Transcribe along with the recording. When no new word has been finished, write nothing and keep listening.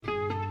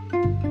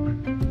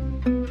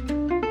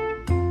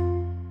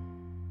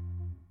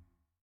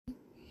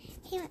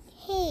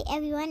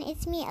everyone,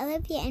 it's me,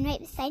 Olivia, and right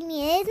beside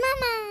me is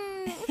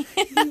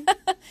Mama.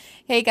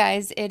 Hey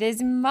guys, it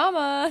is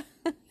Mama.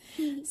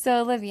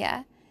 So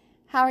Olivia,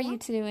 how are you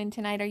doing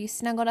tonight? Are you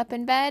snuggled up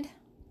in bed?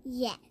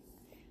 Yes.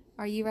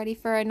 Are you ready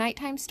for a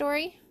nighttime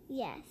story?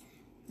 Yes.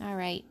 All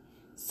right.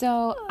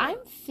 So I'm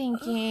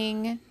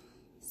thinking,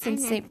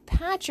 since St.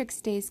 Patrick's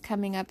Day is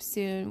coming up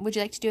soon, would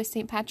you like to do a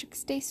St.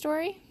 Patrick's Day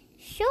story?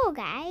 Sure,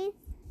 guys.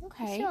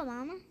 Okay. Sure,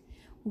 Mama.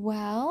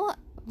 Well,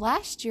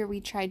 last year we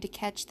tried to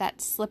catch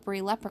that slippery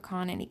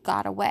leprechaun and he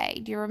got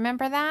away. Do you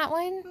remember that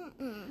one?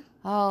 Mm-mm.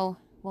 Oh,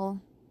 well,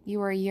 you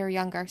were a year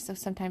younger, so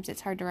sometimes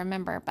it's hard to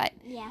remember, but...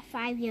 Yeah,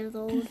 5 years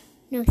old.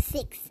 No,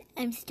 6.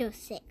 I'm still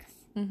 6.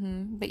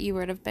 But you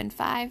would have been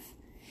 5.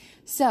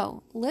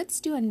 So, let's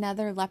do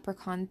another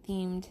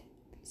leprechaun-themed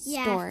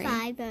story. Yeah,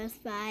 5 versus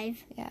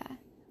 5. Yeah.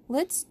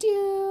 Let's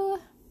do...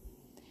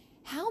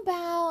 How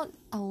about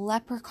a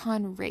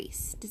leprechaun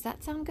race? Does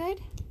that sound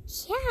good?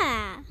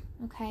 Yeah.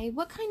 Okay.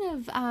 What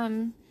kind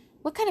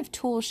of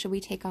tools should we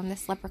take on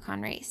this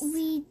leprechaun race?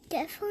 We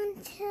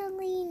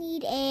definitely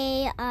need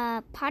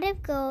a pot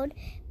of gold,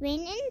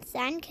 rain and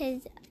sun,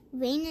 because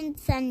rain and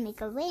sun make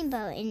a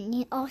rainbow, and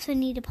you also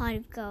need a pot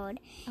of gold.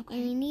 Okay.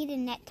 And we need a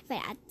net to put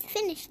at the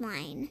finish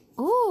line.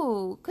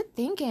 Ooh, good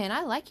thinking.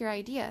 I like your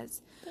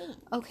ideas. Thanks.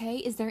 Okay.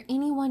 Is there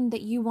anyone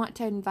that you want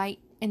to invite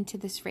into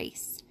this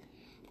race?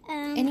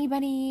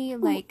 Anybody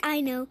like...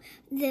 I know.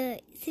 So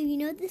you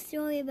know the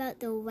story about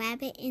the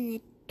rabbit and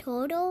the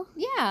turtle?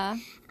 Yeah.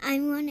 I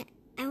want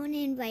to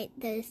invite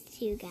those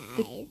two guys.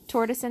 The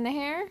tortoise and the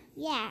hare?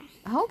 Yeah.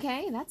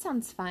 Okay, that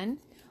sounds fun.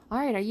 All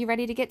right, are you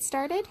ready to get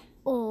started?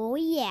 Oh,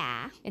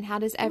 yeah. And how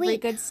does every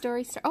good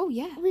story start? Oh,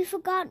 yeah. We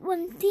forgot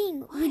one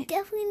thing. What? We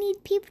definitely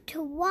need people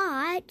to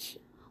watch.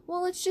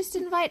 Well, let's just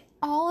invite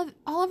all of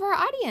our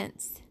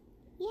audience.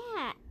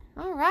 Yeah.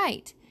 All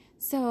right.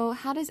 So,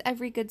 how does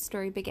every good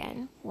story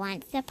begin?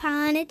 Once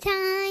upon a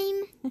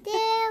time,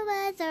 there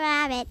was a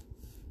rabbit.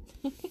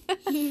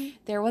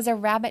 There was a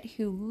rabbit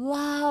who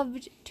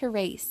loved to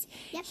race.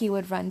 Yep. He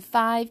would run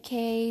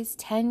 5Ks,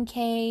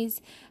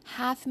 10Ks,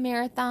 half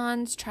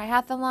marathons,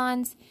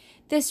 triathlons.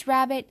 This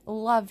rabbit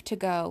loved to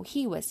go.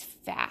 He was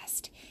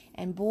fast.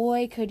 And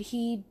boy, could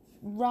he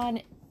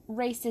run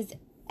races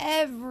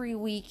every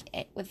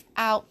week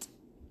without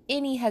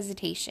any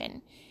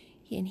hesitation.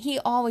 And he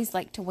always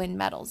liked to win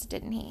medals,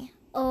 didn't he?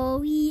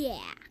 Oh, yeah.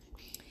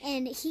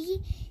 And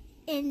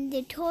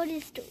the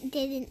tortoise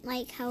didn't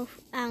like how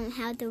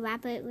the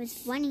rabbit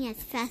was running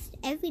as fast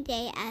every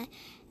day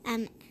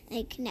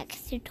like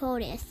next to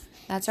tortoise.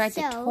 That's right.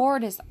 So, the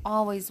tortoise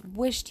always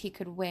wished he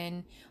could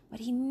win,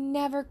 but he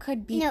never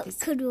could beat this.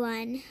 Could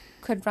run.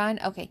 Could run?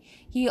 Okay.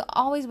 He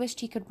always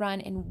wished he could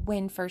run and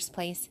win first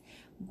place,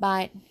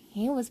 but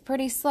he was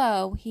pretty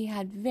slow. He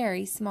had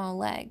very small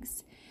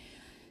legs.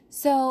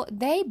 So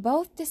they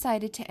both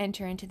decided to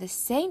enter into the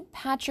St.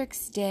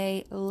 Patrick's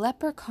Day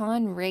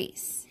leprechaun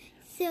race.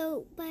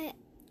 So,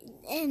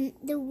 and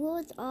the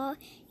rules are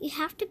you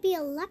have to be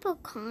a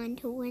leprechaun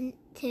to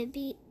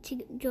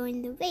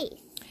join the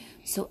race.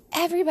 So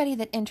everybody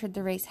that entered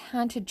the race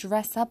had to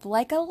dress up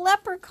like a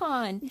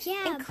leprechaun,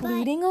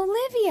 including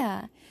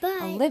Olivia.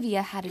 But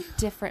Olivia had a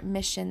different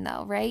mission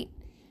though, right?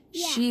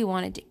 Yeah. She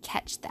wanted to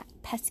catch that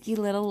pesky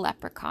little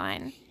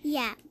leprechaun.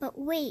 Yeah, but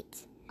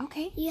wait.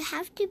 Okay. You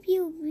have to be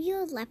a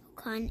real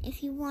leprechaun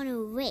if you want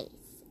to race.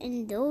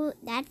 And though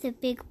that's a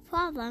big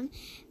problem,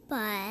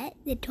 but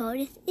the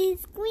tortoise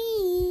is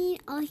green.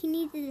 All he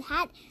needs is a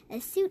hat,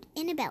 a suit,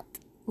 and a belt.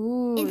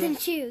 Ooh. And some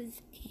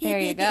shoes. There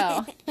you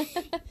go.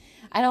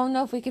 I don't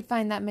know if we could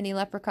find that many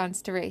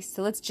leprechauns to race,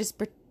 so let's just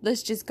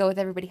go with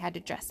everybody had to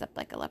dress up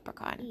like a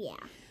leprechaun. Yeah.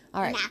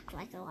 All right. And act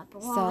like a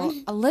leprechaun.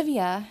 So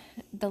Olivia,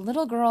 the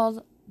little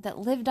girl that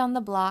lived on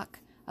the block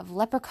of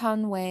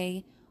Leprechaun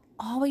Way,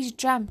 always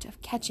dreamt of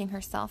catching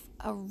herself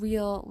a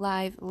real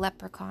live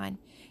leprechaun.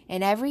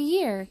 And every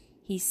year,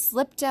 he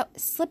slipped out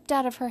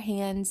of her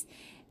hands.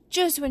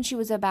 Just when she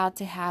was about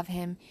to have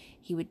him,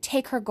 he would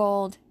take her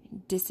gold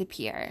and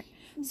disappear.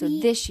 So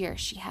this year,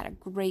 she had a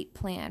great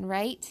plan,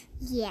 right?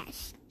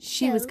 Yes.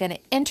 She was going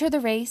to enter the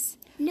race.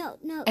 No.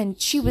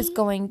 And she was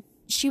going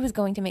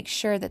to make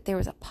sure that there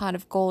was a pot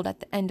of gold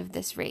at the end of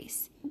this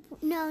race.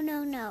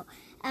 No.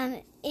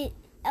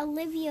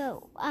 Olivia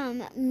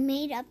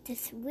made up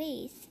this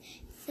race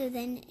so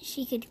then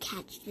she could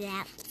catch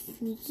that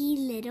sneaky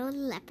little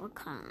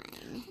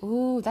leprechaun.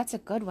 Ooh, that's a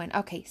good one.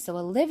 Okay, so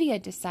Olivia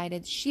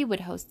decided she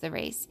would host the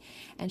race,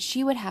 and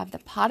she would have the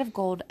pot of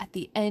gold at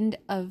the end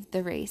of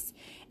the race.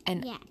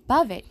 And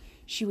above it,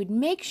 she would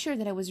make sure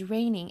that it was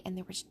raining and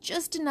there was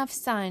just enough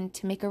sun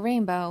to make a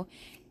rainbow,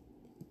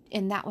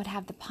 and that would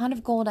have the pot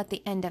of gold at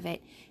the end of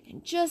it.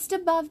 And just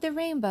above the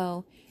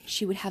rainbow,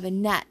 she would have a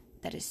net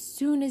that as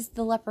soon as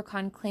the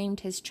leprechaun claimed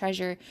his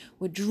treasure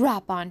would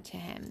drop onto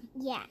him.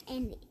 Yeah,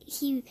 and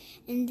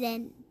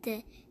then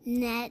the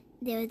net,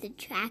 there was a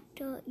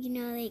tractor,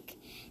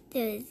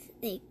 there's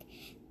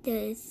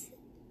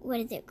what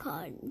is it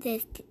called?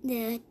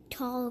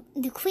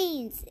 The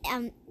cranes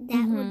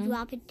that would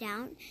drop it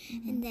down,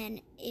 and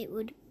then it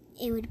would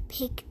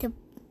pick the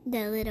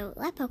the little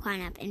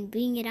leprechaun up and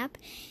bring it up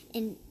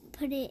and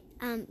put it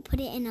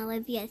in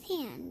Olivia's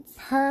hands.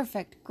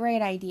 Perfect.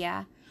 Great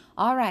idea.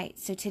 All right,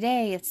 so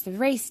today it's the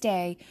race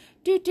day.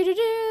 Do.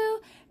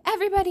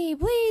 Everybody,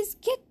 please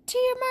get to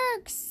your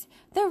marks.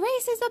 The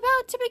race is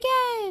about to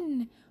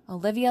begin.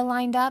 Olivia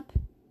lined up.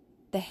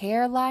 The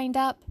hare lined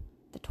up.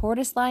 The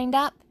tortoise lined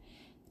up.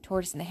 The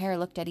tortoise and the hare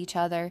looked at each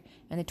other,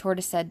 and the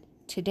tortoise said,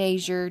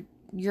 "Today's your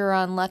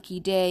unlucky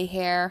day,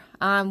 hare.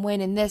 I'm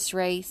winning this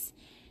race."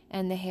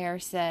 And the hare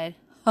said,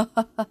 "Ha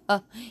ha ha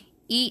ha.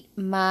 Eat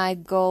my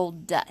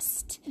gold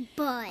dust."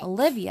 But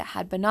Olivia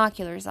had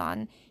binoculars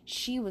on.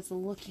 She was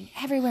looking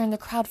everywhere in the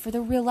crowd for the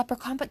real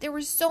leprechaun, but there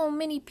were so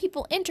many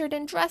people entered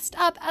and dressed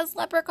up as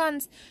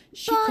leprechauns.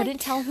 She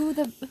couldn't tell who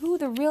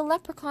the real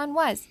leprechaun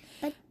was.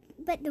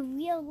 But the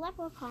real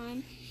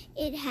leprechaun,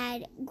 it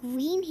had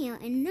green hair,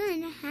 and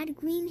none had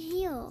green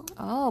hair.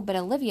 Oh, but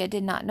Olivia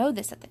did not know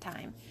this at the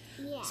time.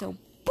 Yeah. So,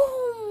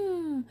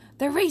 boom!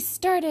 The race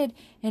started,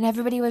 and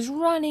everybody was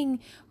running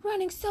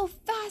so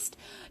fast.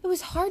 It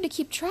was hard to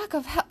keep track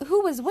of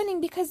who was winning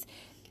because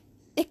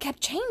it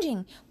kept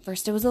changing.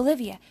 First it was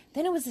Olivia,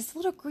 then it was this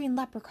little green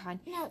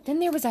leprechaun. No. Then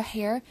there was a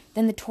hare,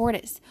 then the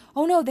tortoise.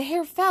 Oh no, the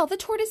hare fell. The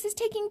tortoise is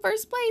taking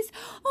first place.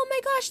 Oh my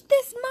gosh,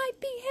 this might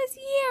be his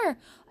year.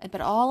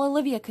 But all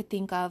Olivia could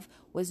think of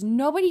was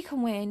nobody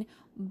can win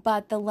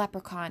but the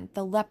leprechaun.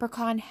 The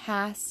leprechaun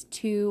has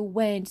to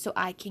win so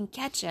I can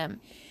catch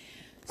him.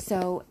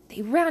 So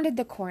they rounded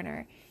the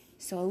corner.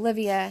 So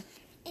Olivia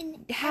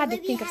had to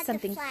think of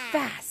something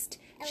fast.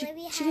 She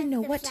didn't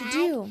know what to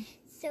do.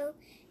 So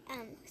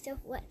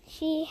what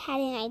she had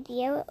an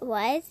idea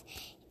was,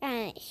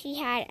 she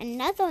had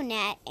another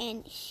net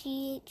and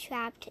she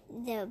trapped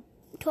the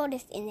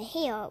tortoise in the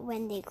hare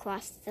when they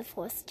crossed the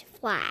first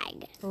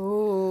flag.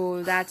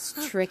 Oh, that's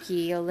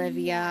tricky,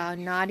 Olivia.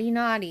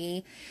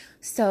 Naughty.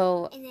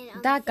 So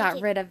that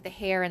got rid of the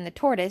hare and the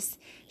tortoise.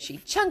 She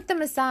chunked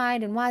them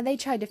aside, and while they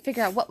tried to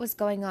figure out what was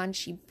going on,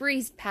 she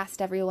breezed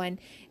past everyone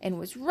and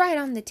was right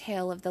on the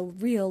tail of the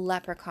real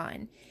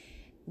leprechaun.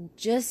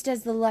 Just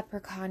as the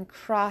leprechaun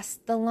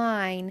crossed the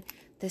line,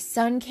 the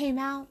sun came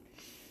out,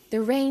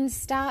 the rain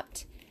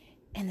stopped,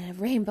 and a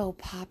rainbow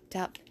popped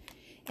up.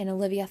 And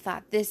Olivia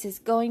thought, this is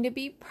going to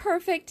be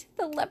perfect.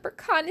 The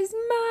leprechaun is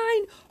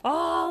mine.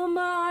 All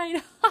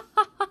mine.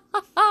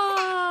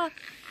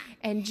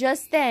 And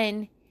just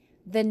then,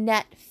 the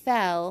net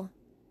fell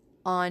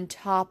on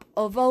top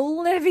of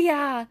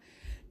Olivia.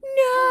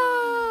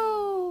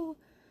 No,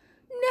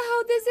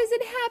 this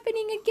isn't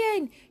happening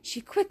again.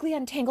 She quickly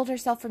untangled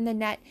herself from the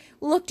net,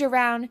 looked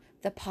around.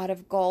 The pot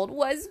of gold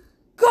was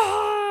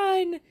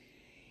gone.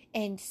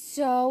 And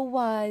so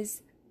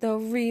was the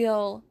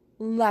real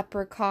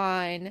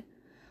leprechaun.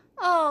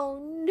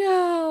 Oh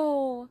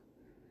no.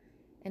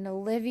 And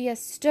Olivia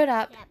stood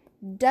up,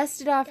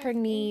 dusted off her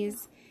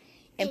knees,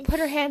 and put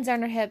her hands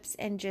on her hips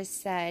and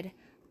just said,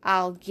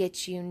 "I'll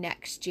get you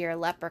next year,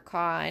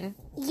 leprechaun."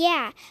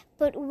 Yeah,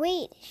 but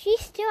wait, she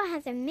still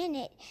has a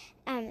minute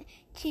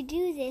to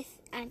do this.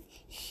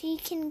 She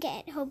can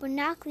get her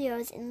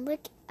binoculars and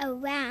look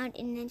around,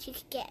 and then she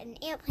can get an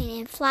airplane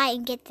and fly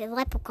and get the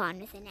leprechaun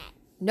with a net.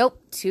 Nope,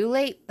 too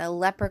late. The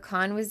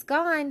leprechaun was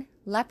gone.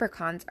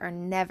 Leprechauns are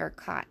never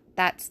caught.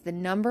 That's the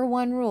number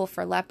one rule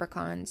for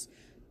leprechauns.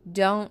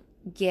 Don't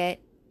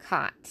get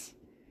caught.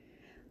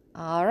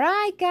 All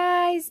right,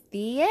 guys,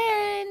 the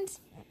end.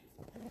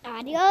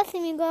 Adios,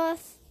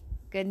 amigos.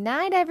 Good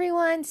night,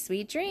 everyone.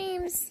 Sweet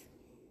dreams.